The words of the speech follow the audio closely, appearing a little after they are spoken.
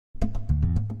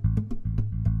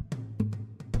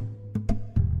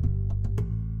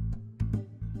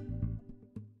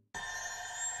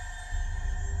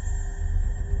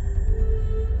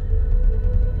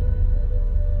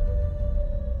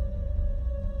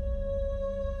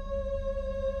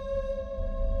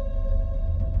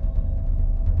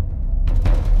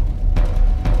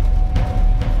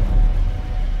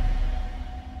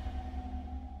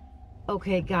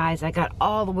Okay guys, I got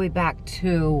all the way back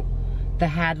to the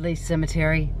Hadley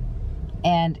Cemetery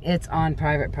and it's on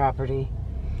private property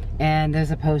and there's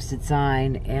a posted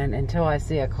sign, and until I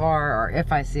see a car, or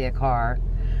if I see a car,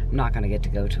 I'm not gonna get to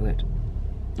go to it.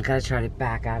 I gotta try to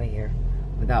back out of here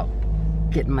without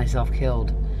getting myself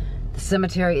killed. The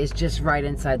cemetery is just right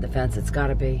inside the fence. It's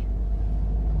gotta be.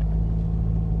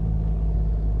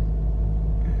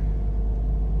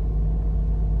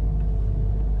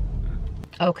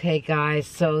 Okay guys,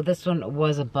 so this one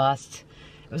was a bust.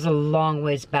 It was a long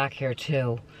ways back here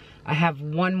too. I have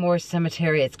one more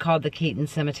cemetery. It's called the Keaton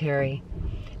Cemetery.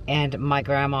 And my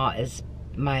grandma is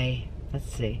my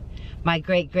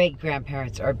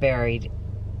great-great-grandparents are buried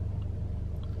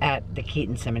at the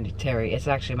Keaton Cemetery. It's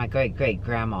actually my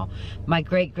great-great-grandma. My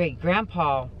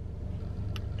great-great-grandpa,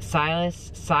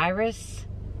 Cyrus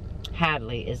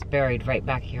Hadley, is buried right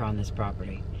back here on this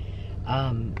property.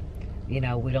 You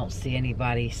know, we don't see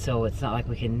anybody, so it's not like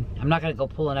we can, I'm not gonna go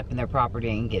pulling up in their property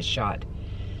and get shot.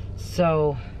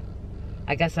 So,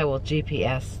 I guess I will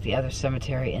GPS the other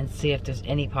cemetery and see if there's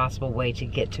any possible way to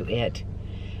get to it.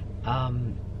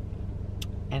 And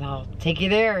I'll take you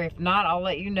there. If not, I'll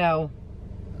let you know.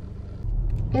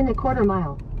 In a quarter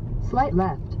mile, slight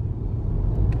left.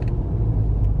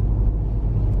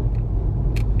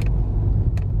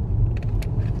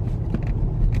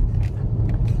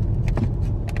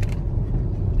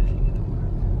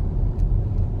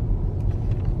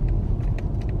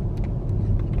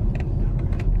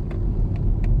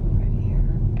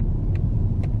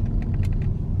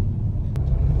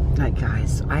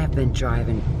 Guys, I have been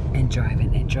driving and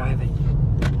driving and driving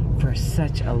for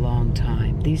such a long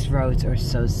time. These roads are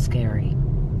so scary.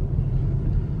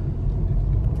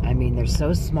 I mean, they're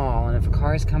so small, and if a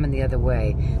car is coming the other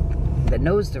way that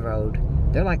knows the road,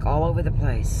 they're like all over the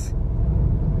place.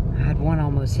 I had one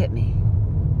almost hit me.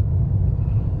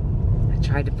 I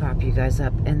tried to prop you guys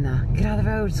up in the, get out of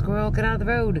the road, squirrel, get out of the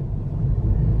road,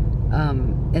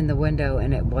 in the window,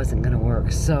 and it wasn't gonna work.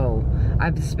 So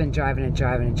I've just been driving and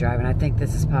driving and driving. I think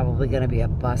this is probably gonna be a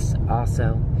bust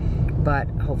also, but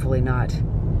hopefully not.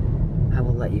 I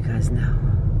will let you guys know.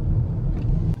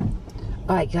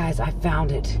 All right guys, I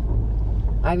found it.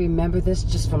 I remember this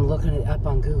just from looking it up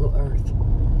on Google Earth.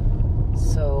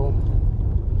 So,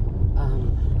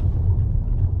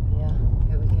 yeah,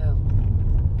 here we go.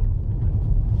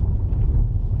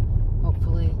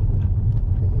 Hopefully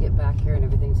we can get back here and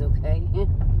everything's okay.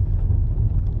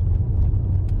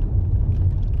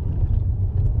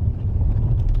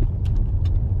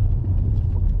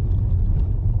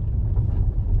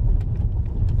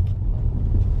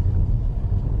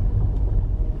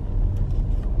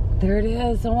 There it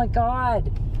is. Oh my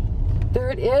God. There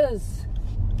it is.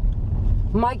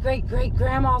 My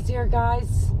great-great-grandma's here,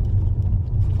 guys.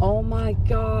 Oh my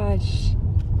gosh.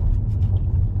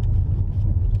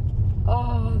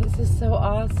 Oh, this is so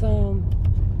awesome.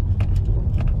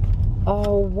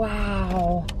 Oh,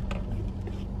 wow.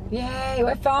 Yay,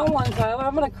 I found one, Tyler.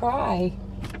 I'm gonna cry.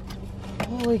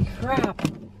 Holy crap.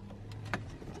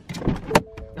 All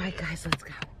right, guys, let's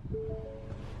go.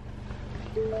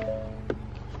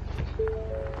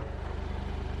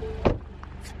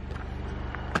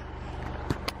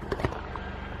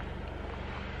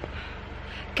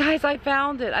 Guys, I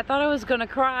found it. I thought I was gonna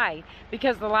cry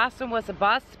because the last one was a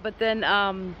bust, but then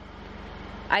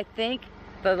I think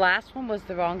the last one was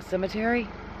the wrong cemetery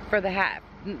for the hat.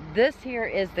 This here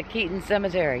is the Keaton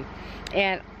Cemetery,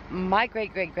 and my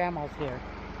great-great-grandma's here.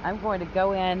 I'm going to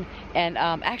go in and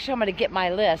actually I'm going to get my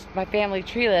list, my family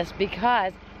tree list,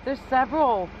 because there's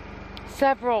several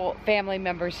family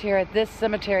members here at this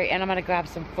cemetery, and I'm going to grab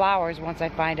some flowers once I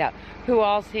find out who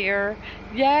all's here.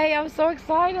 Yay, I'm so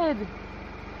excited.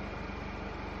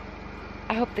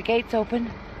 I hope the gate's open.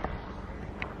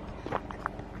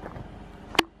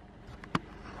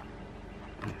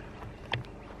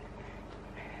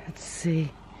 Let's see.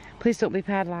 Please don't be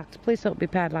padlocked. Please don't be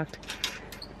padlocked.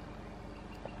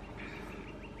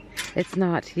 It's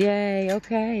not. Yay,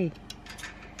 okay.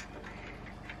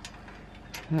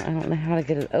 Well, I don't know how to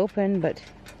get it open, but...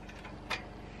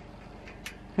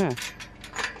 Huh.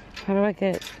 How do I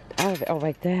get it out of it? Oh,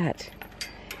 like that.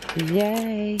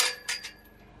 Yay.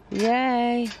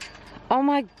 Yay. Oh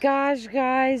my gosh,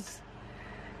 guys.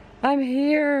 I'm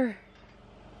here.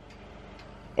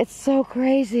 It's so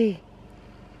crazy.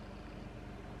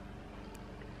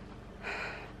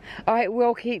 All right,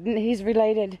 Will Keaton, he's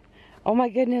related. Oh my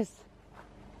goodness.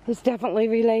 He's definitely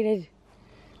related.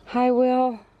 Hi,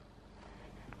 Will.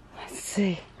 Let's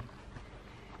see.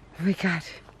 We got,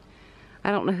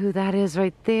 I don't know who that is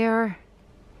right there.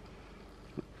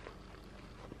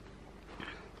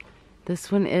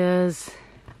 This one is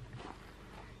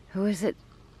Who is it?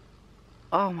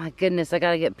 Oh my goodness, I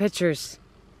gotta get pictures.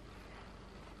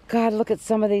 God, look at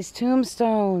some of these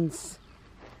tombstones.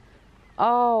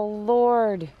 Oh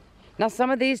Lord. Now some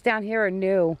of these down here are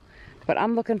new, but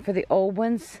I'm looking for the old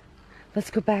ones. Let's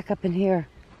go back up in here.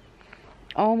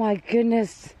 Oh my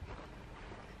goodness.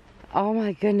 Oh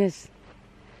my goodness.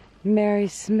 Mary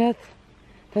Smith.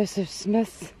 There's her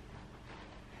Smiths.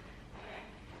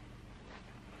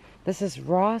 This is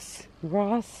Ross.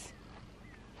 Ross.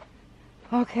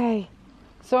 Okay.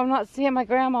 So I'm not seeing my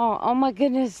grandma. Oh my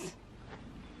goodness.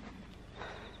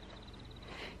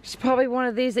 She's probably one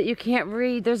of these that you can't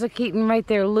read. There's a Keaton right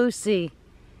there. Lucy.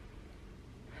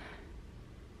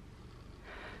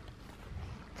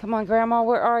 Come on, Grandma.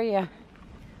 Where are you?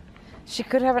 She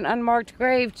could have an unmarked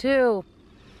grave, too.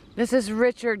 This is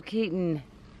Richard Keaton.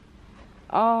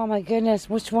 Oh, my goodness.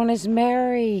 Which one is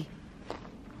Mary?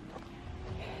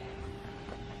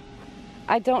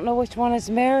 I don't know which one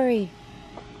is Mary.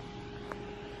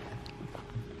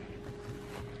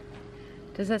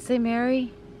 Does that say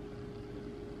Mary?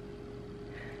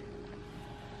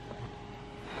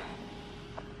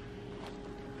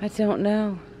 I don't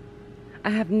know. I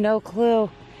have no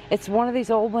clue. It's one of these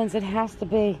old ones. It has to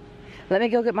be. Let me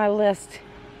go get my list.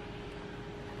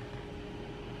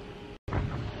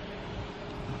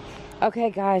 Okay,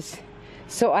 guys.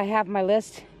 So I have my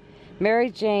list.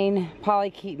 Mary Jane Polly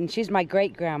Keaton. She's my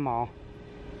great-grandma.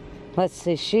 Let's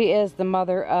see. She is the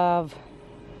mother of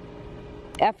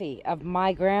Effie, of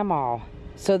my grandma.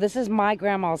 So this is my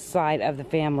grandma's side of the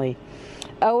family.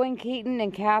 Owen Keaton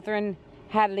and Catherine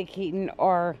Hadley Keaton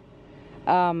are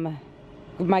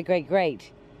my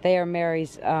great-great. They are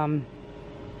Mary's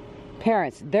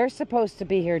parents. They're supposed to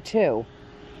be here too.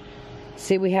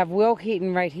 See, we have Will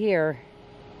Keaton right here.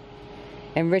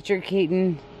 And Richard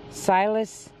Keaton.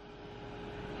 Silas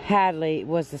Hadley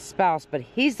was the spouse, but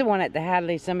he's the one at the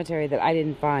Hadley Cemetery that I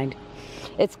didn't find.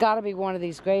 It's got to be one of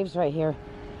these graves right here.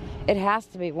 It has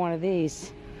to be one of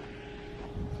these.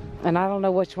 And I don't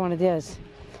know which one it is.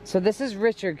 So this is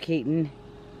Richard Keaton.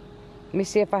 Let me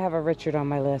see if I have a Richard on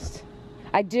my list.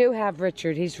 I do have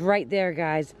Richard. He's right there,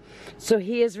 guys. So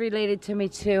he is related to me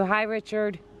too. Hi,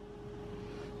 Richard.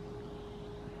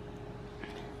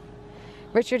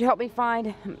 Richard, help me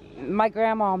find my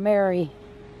grandma, Mary.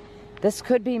 This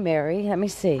could be Mary. Let me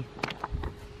see.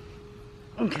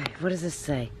 Okay, what does this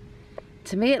say?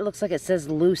 To me, it looks like it says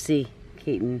Lucy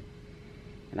Keaton.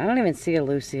 And I don't even see a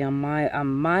Lucy on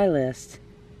my list.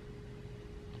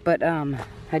 But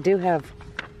I do have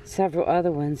several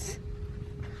other ones.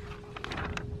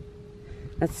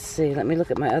 Let's see. Let me look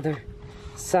at my other.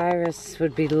 Cyrus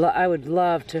would be. I would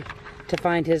love to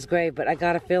find his grave, but I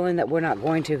got a feeling that we're not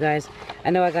going to, guys.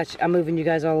 I know I'm moving you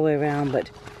guys all the way around,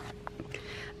 but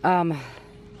I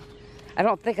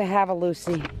don't think I have a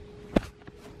Lucy.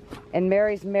 And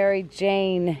Mary's Mary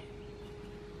Jane.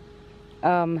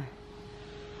 Mary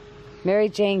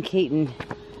Jane Keaton.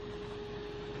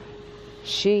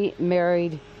 She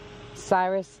married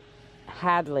Cyrus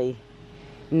Hadley.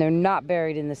 And they're not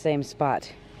buried in the same spot.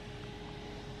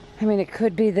 I mean, it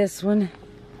could be this one.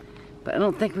 But I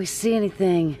don't think we see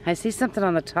anything. I see something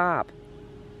on the top.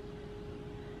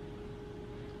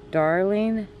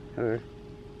 Darling? Or,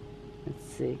 let's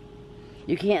see.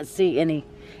 You can't see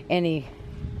any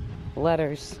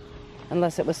letters.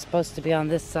 Unless it was supposed to be on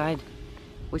this side.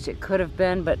 Which it could have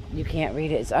been, but you can't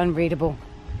read it. It's unreadable.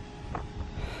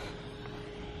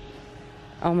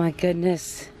 Oh my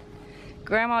goodness.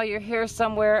 Grandma, you're here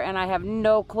somewhere and I have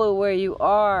no clue where you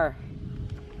are.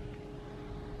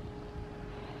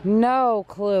 No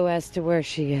clue as to where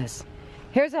she is.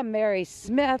 Here's a Mary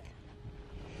Smith.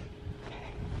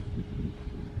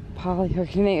 Polly, her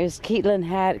name is Keaton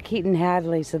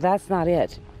Hadley, so that's not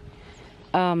it.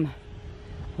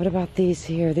 What about these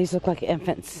here? These look like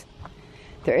infants.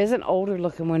 There is an older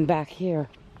looking one back here.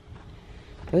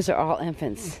 Those are all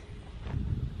infants.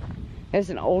 There's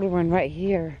an older one right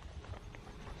here.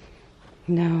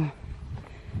 No,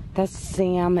 that's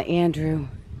Sam Andrew.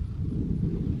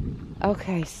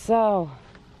 Okay, so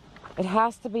it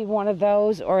has to be one of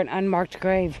those or an unmarked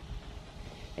grave.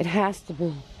 It has to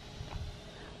be.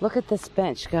 Look at this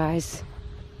bench, guys.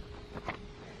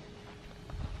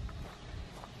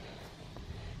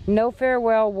 No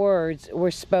farewell words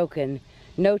were spoken.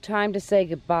 No time to say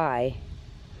goodbye.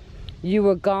 You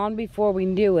were gone before we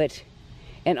knew it,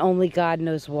 and only God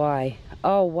knows why.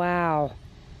 Oh, wow.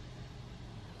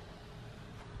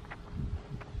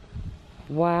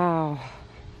 Wow.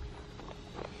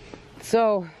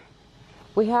 So,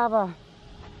 we have a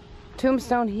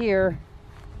tombstone here,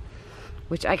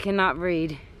 which I cannot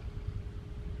read.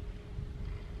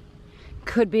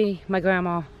 Could be my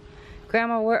grandma.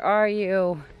 Grandma, where are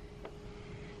you?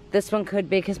 This one could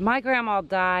be, because my grandma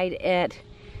died at,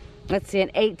 let's see, in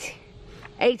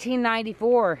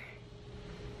 1894.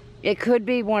 It could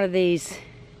be one of these.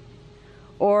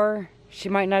 Or she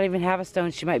might not even have a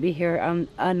stone. She might be here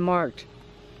unmarked.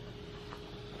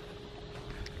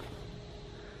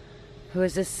 Who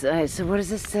is this? So what does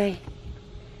this say?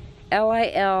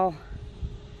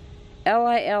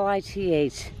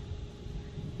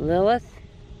 Lilith.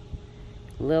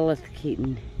 Lilith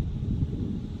Keaton.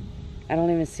 I don't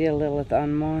even see a Lilith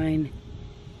on mine.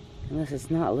 Unless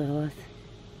it's not Lilith.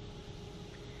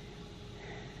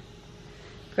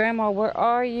 Grandma, where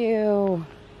are you?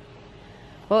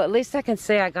 Well, at least I can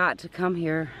say I got to come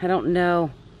here. I don't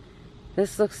know.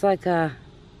 This looks like a...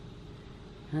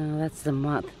 Oh, that's the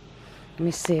month. Let me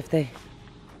see if they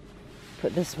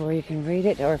put this where you can read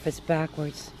it or if it's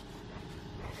backwards.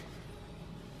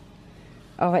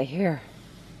 Oh, right here.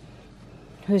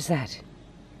 Who's that?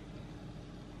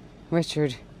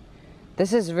 Richard.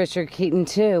 This is Richard Keaton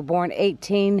too, born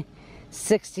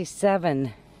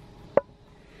 1867.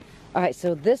 Alright,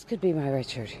 so this could be my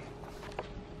Richard.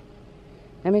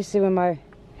 Let me see when my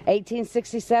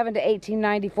 1867 to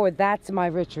 1894, that's my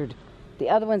Richard. The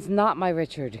other one's not my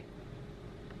Richard.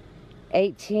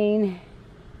 Well,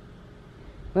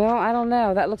 I don't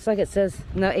know. That looks like it says,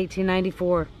 no,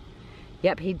 1894.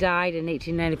 Yep, he died in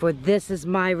 1894. This is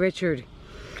my Richard.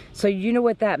 So you know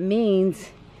what that means.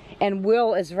 And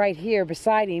Will is right here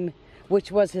beside him,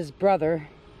 which was his brother.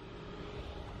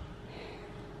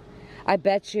 I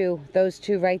bet you those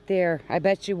two right there, I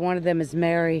bet you one of them is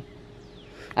Mary.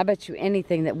 I bet you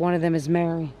anything that one of them is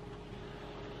Mary.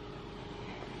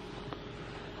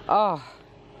 Oh.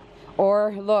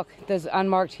 Or look, there's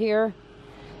unmarked here.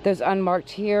 There's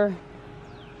unmarked here.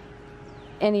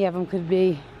 Any of them could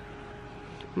be.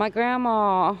 My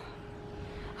grandma.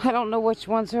 I don't know which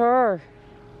one's her.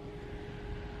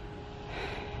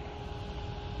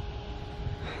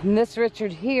 And this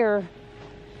Richard here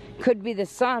could be the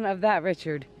son of that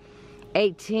Richard.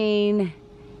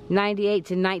 1898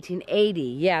 to 1980.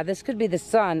 Yeah, this could be the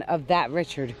son of that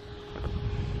Richard.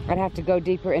 I'd have to go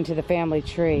deeper into the family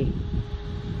tree.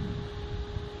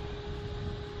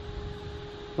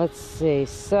 Let's see.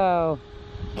 So,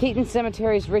 Keaton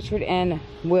Cemetery's Richard and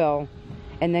Will.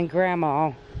 And then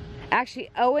Grandma. Actually,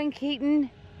 Owen Keaton,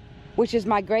 which is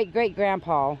my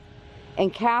great-great-grandpa.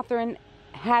 And Catherine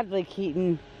Hadley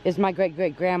Keaton is my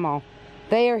great-great-grandma.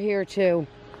 They are here too.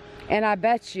 And I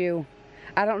bet you,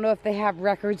 I don't know if they have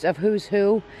records of who's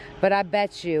who, but I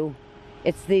bet you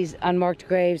it's these unmarked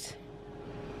graves.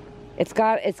 It's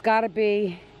got to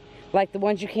be like the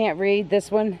ones you can't read. This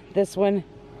one, this one,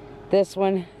 this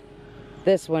one,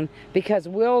 this one. Because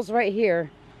Will's right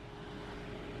here.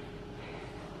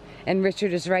 And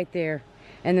Richard is right there.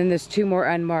 And then there's two more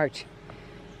unmarked.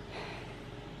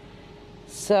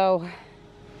 So,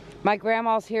 my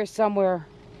grandma's here somewhere.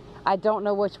 I don't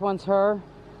know which one's her.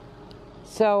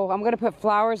 So, I'm going to put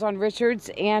flowers on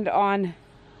Richard's and on...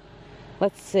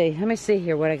 Let's see. Let me see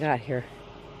here what I got here.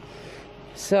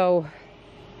 So,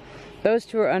 those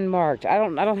two are unmarked. I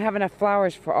don't have enough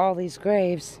flowers for all these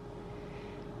graves.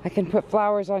 I can put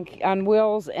flowers on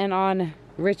Will's and on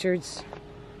Richard's.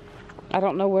 I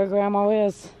don't know where Grandma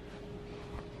is.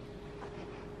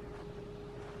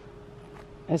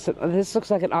 This looks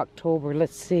like an October.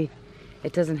 Let's see.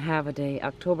 It doesn't have a day.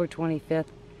 October 25th.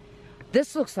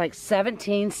 This looks like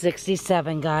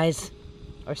 1767, guys.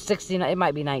 Or 69. It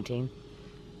might be 19.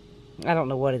 I don't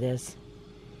know what it is.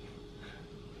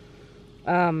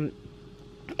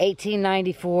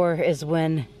 1894 is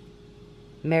when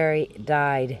Mary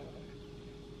died.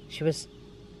 She was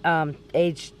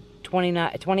age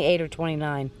 28 or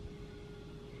 29.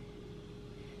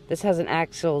 This has an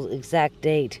actual exact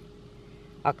date.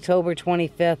 October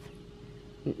 25th.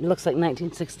 It looks like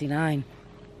 1969.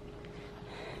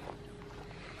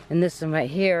 And this one right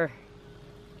here.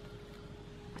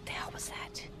 What the hell was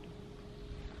that?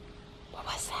 What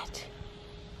was that?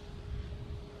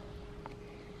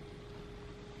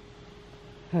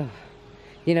 Oh.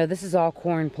 You know, this is all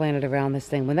corn planted around this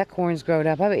thing. When that corn's grown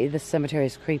up, I bet you this cemetery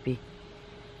is creepy.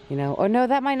 You know, or no,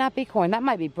 that might not be corn. That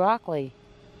might be broccoli.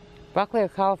 Broccoli or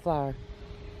cauliflower.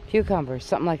 Cucumber,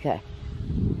 something like that.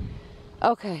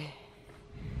 Okay.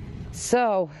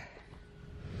 So,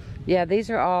 yeah, these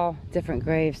are all different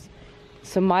graves.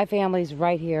 So my family's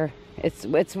right here. It's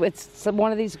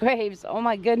one of these graves. Oh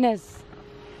my goodness.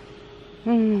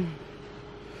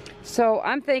 So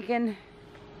I'm thinking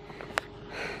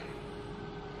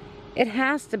it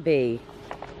has to be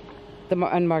the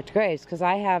unmarked graves, because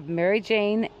I have Mary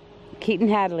Jane Keaton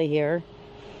Hadley here.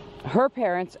 Her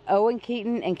parents, Owen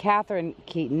Keaton and Catherine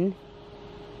Keaton.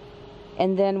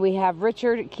 And then we have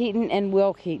Richard Keaton and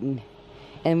Will Keaton.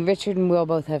 And Richard and Will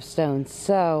both have stones.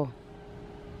 So,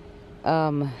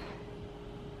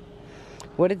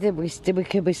 what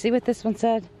could we see what this one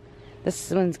said? This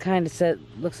one's kind of said,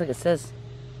 looks like it says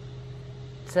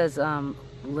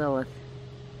Lilith.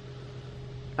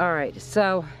 Alright,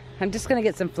 so I'm just gonna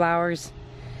get some flowers,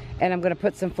 and I'm gonna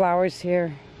put some flowers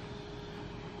here.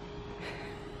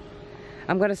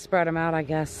 I'm gonna spread them out, I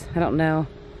guess. I don't know.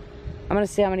 I'm gonna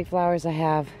see how many flowers I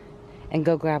have and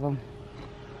go grab them.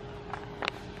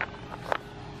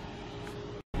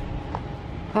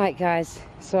 Alright guys,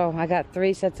 so I got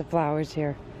 3 sets of flowers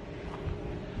here.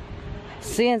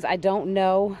 Since I don't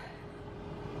know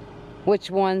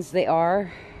which ones they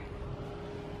are,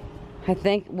 I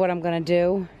think what I'm gonna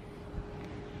do,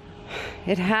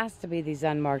 it has to be these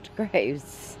unmarked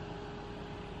graves.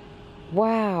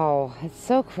 Wow, it's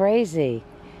so crazy.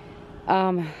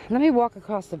 Let me walk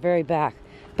across the very back,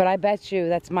 but I bet you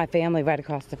that's my family right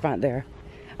across the front there.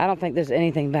 I don't think there's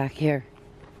anything back here.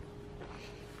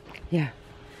 Yeah,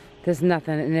 there's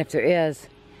nothing, and if there is,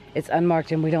 it's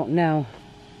unmarked and we don't know.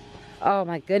 Oh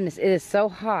my goodness, it is so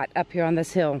hot up here on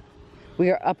this hill. We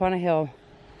are up on a hill.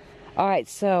 Alright,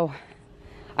 so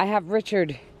I have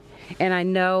Richard, and I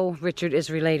know Richard is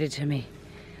related to me.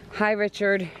 Hi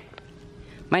Richard,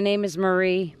 my name is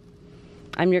Marie.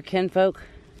 I'm your kinfolk.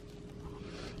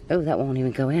 Oh, that won't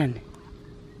even go in.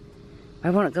 Why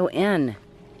won't it go in?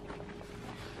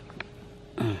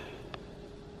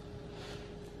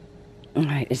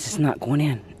 Alright, it's just not going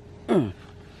in.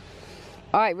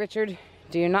 Alright, Richard,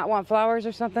 do you not want flowers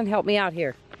or something? Help me out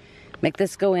here. Make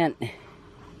this go in.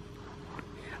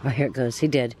 Oh, here it goes. He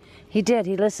did. He did.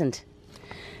 He listened.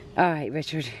 Alright,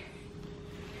 Richard.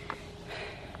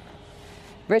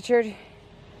 Richard,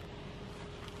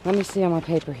 let me see on my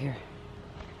paper here.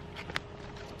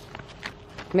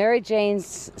 Mary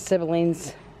Jane's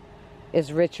siblings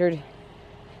is Richard.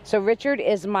 So Richard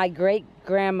is my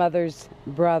great-grandmother's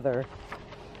brother.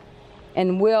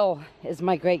 And Will is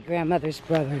my great-grandmother's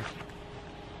brother.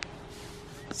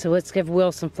 So let's give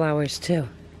Will some flowers too.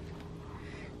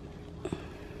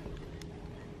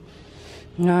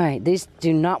 Alright, these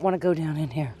do not want to go down in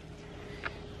here.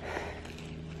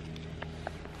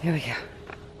 There we go.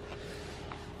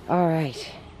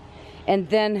 Alright. And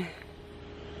then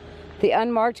the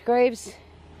unmarked graves,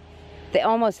 they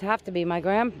almost have to be my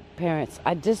grandparents.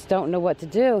 I just don't know what to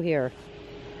do here.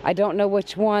 I don't know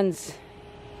which ones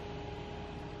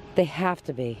they have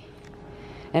to be.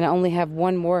 And I only have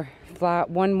one more. Alright,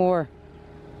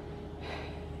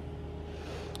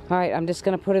 I'm just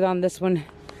going to put it on this one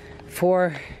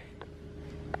for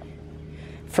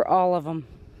all of them.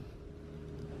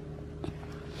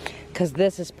 Because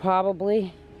this is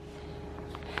probably,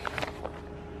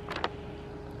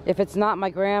 if it's not my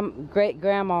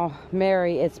great-grandma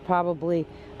Mary, it's probably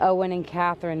Owen and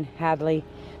Catherine Hadley,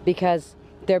 because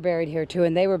they're buried here too,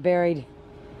 and they were buried,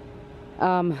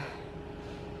 well,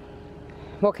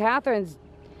 Catherine's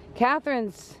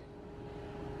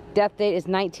death date is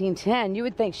 1910. You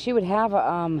would think she would have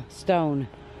a stone,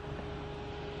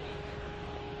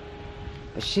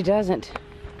 but she doesn't.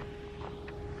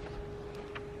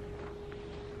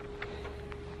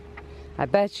 I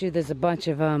bet you there's a bunch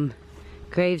of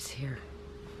graves here.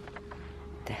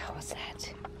 What the hell was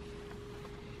that?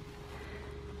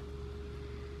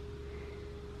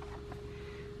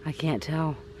 I can't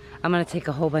tell. I'm gonna take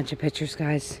a whole bunch of pictures,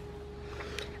 guys.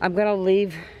 I'm gonna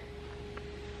leave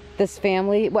this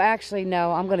family. Well, actually,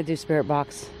 no. I'm gonna do spirit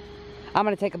box. I'm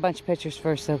gonna take a bunch of pictures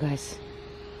first, though, guys.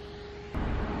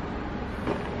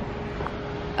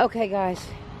 Okay, guys.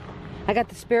 I got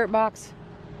the spirit box.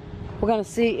 We're gonna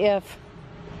see if,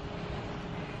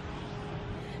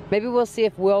 maybe we'll see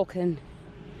if Will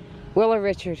or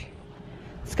Richard.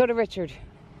 Let's go to Richard.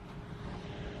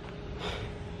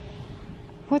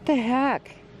 What the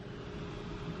heck?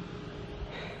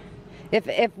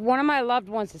 If one of my loved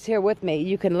ones is here with me,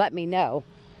 you can let me know.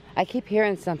 I keep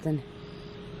hearing something.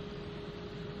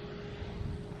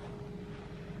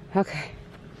 Okay.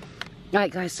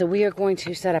 Alright guys, so we are going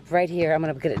to set up right here. I'm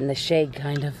going to get it in the shade,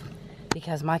 kind of,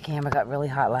 because my camera got really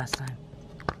hot last time.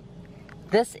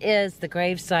 This is the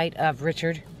grave site of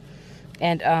Richard.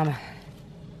 And I'm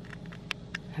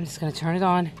just going to turn it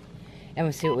on and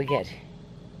we'll see what we get.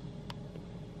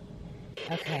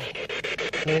 Okay,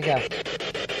 here we go.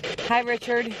 Hi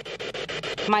Richard,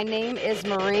 my name is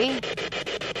Marie.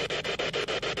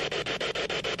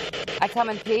 I come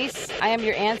in peace. I am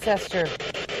your ancestor.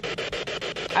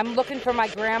 I'm looking for my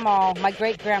grandma, my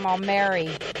great-grandma Mary.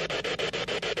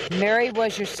 Mary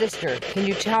was your sister. Can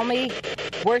you tell me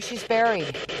where she's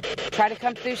buried? Try to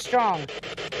come through strong.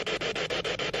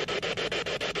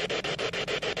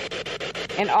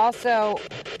 And also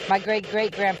my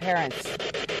great-great-grandparents,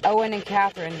 Owen and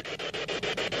Catherine.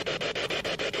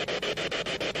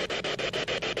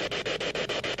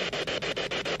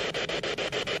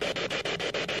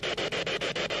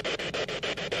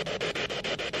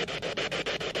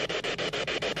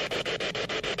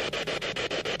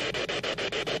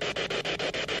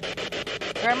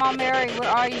 Grandma Mary, where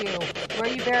are you? Where are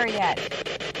you buried at?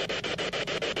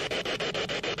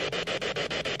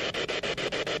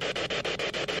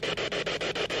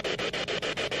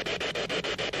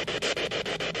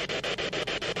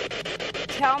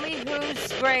 Tell me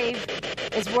whose grave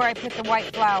is where I put the white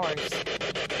flowers.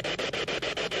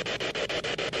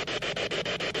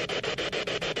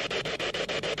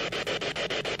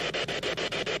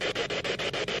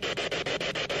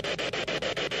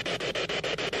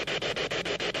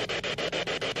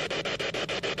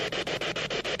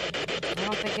 I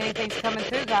don't think anything's coming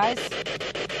through, guys.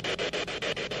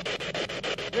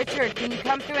 Richard, can you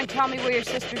come through and tell me where your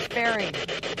sister's buried?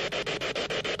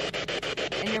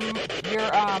 And your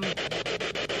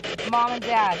mom and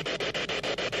dad.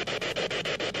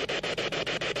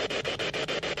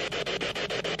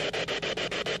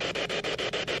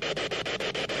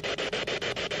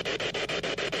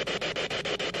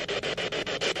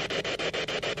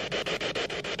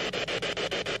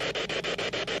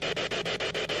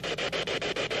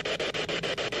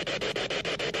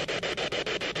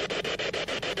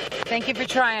 Thank you for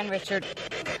trying, Richard.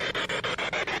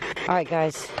 All right,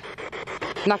 guys.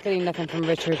 Not getting nothing from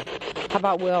Richard. How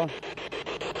about Will?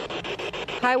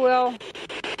 Hi, Will.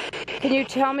 Can you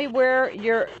tell me where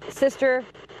your sister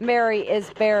Mary is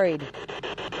buried?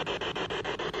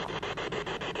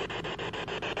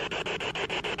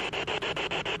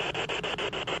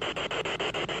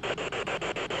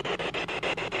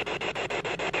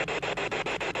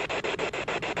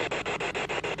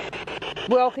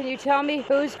 Will, can you tell me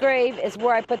whose grave is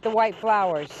where I put the white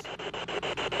flowers?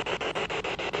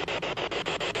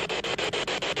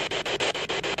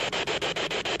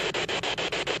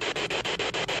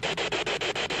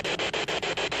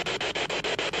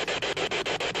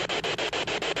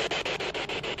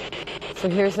 So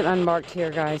here's an unmarked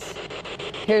here, guys.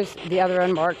 Here's the other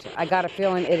unmarked. I got a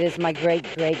feeling it is my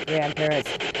great-great-grandparents,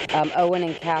 Owen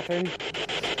and Catherine.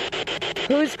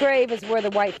 Whose grave is where the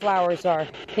white flowers are?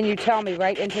 Can you tell me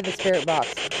right into the spirit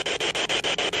box?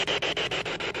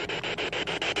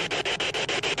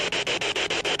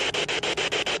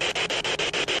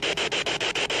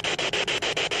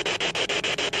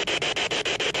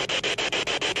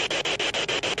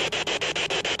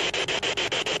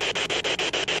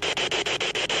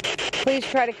 Please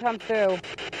try to come through.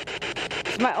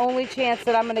 It's my only chance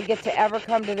that I'm going to get to ever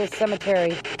come to this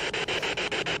cemetery.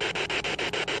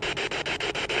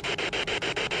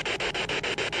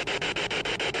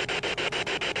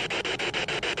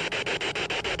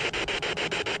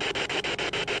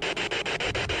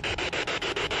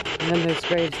 And then there's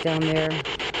graves down there.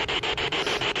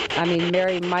 I mean,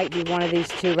 Mary might be one of these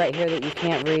two right here that you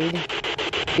can't read.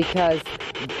 Because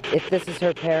if this is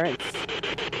her parents,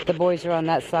 the boys are on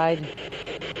that side.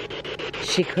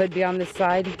 She could be on this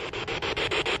side.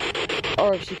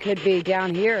 Or she could be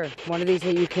down here. One of these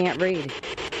that you can't read.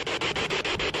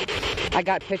 I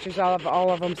got pictures of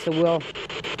all of them, so we'll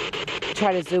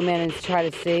try to zoom in and try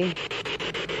to see.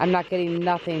 I'm not getting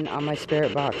nothing on my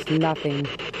spirit box. Nothing.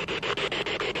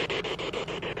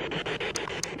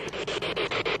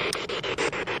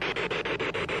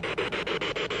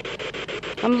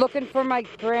 I'm looking for my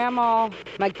grandma,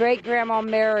 my great-grandma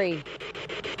Mary.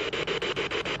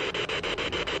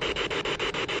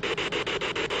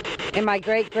 And my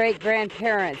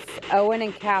great-great-grandparents, Owen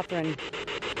and Catherine.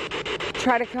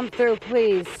 Try to come through,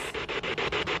 please.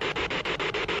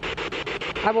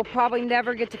 I will probably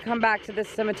never get to come back to this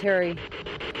cemetery.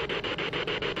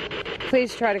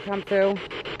 Please try to come through.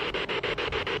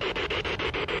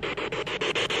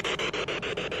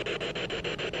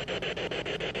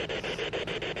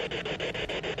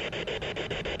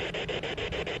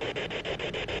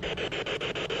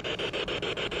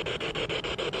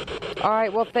 All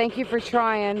right, well, thank you for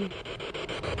trying.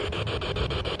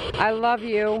 I love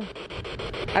you.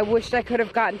 I wished I could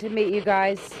have gotten to meet you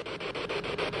guys.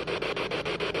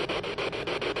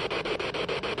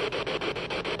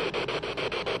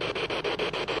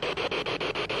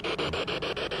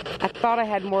 I thought I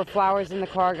had more flowers in the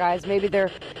car, guys. Maybe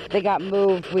they got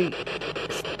moved.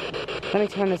 Let me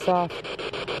turn this off.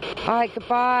 All right,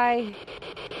 goodbye.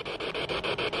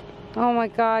 Oh my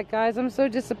God, guys, I'm so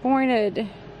disappointed.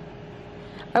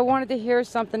 I wanted to hear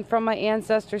something from my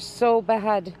ancestors so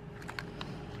bad.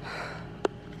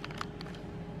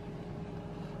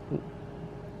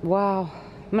 Wow.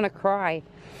 I'm gonna cry.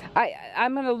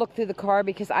 I'm gonna look through the car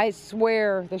because I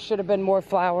swear there should have been more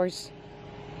flowers.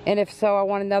 And if so, I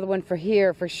want another one for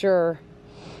here for sure.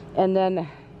 And then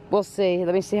we'll see.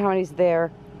 Let me see how many's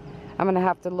there. I'm gonna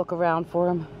have to look around for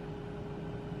them.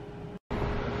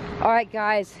 All right,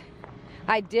 guys.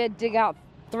 I did dig out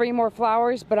 3 more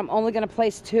flowers, but I'm only gonna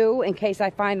place 2 in case I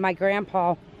find my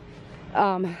grandpa.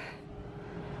 I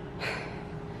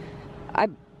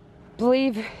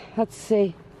believe, let's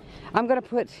see. I'm gonna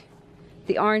put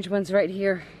the orange ones right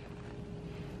here.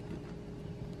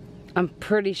 I'm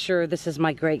pretty sure this is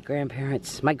my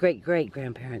great-grandparents, my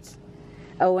great-great-grandparents,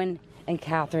 Owen and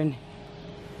Catherine.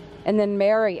 And then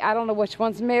Mary, I don't know which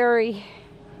one's Mary.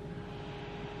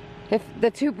 If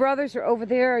the 2 brothers are over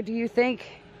there, do you think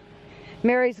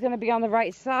Mary's gonna be on the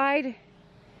right side?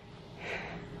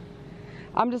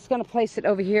 I'm just gonna place it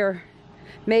over here.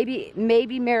 Maybe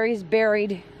Mary's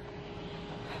buried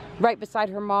right beside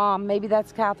her mom. Maybe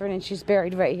that's Catherine and she's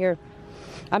buried right here.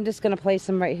 I'm just gonna place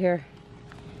them right here.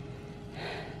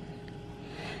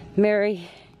 Mary,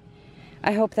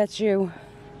 I hope that's you.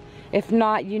 If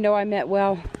not, you know I meant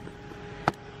well.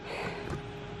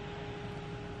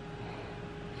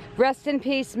 Rest in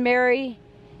peace, Mary,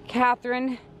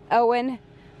 Catherine, Owen,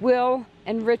 Will,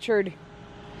 and Richard,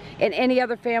 and any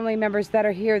other family members that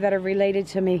are here that are related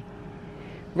to me.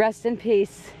 Rest in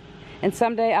peace, and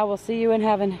someday I will see you in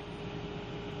heaven.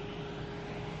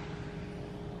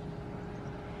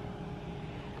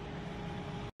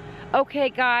 Okay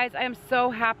guys, I am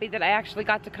so happy that I actually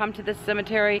got to come to this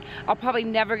cemetery. I'll probably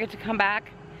never get to come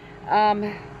back.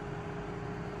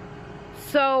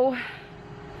 So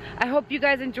I hope you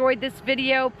guys enjoyed this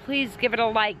video. Please give it a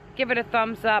like, give it a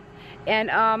thumbs up,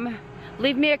 and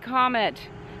leave me a comment.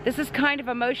 This is kind of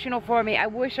emotional for me. I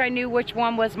wish I knew which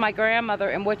one was my grandmother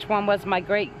and which one was my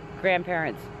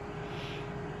great-grandparents.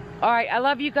 All right, I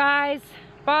love you guys.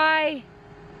 Bye.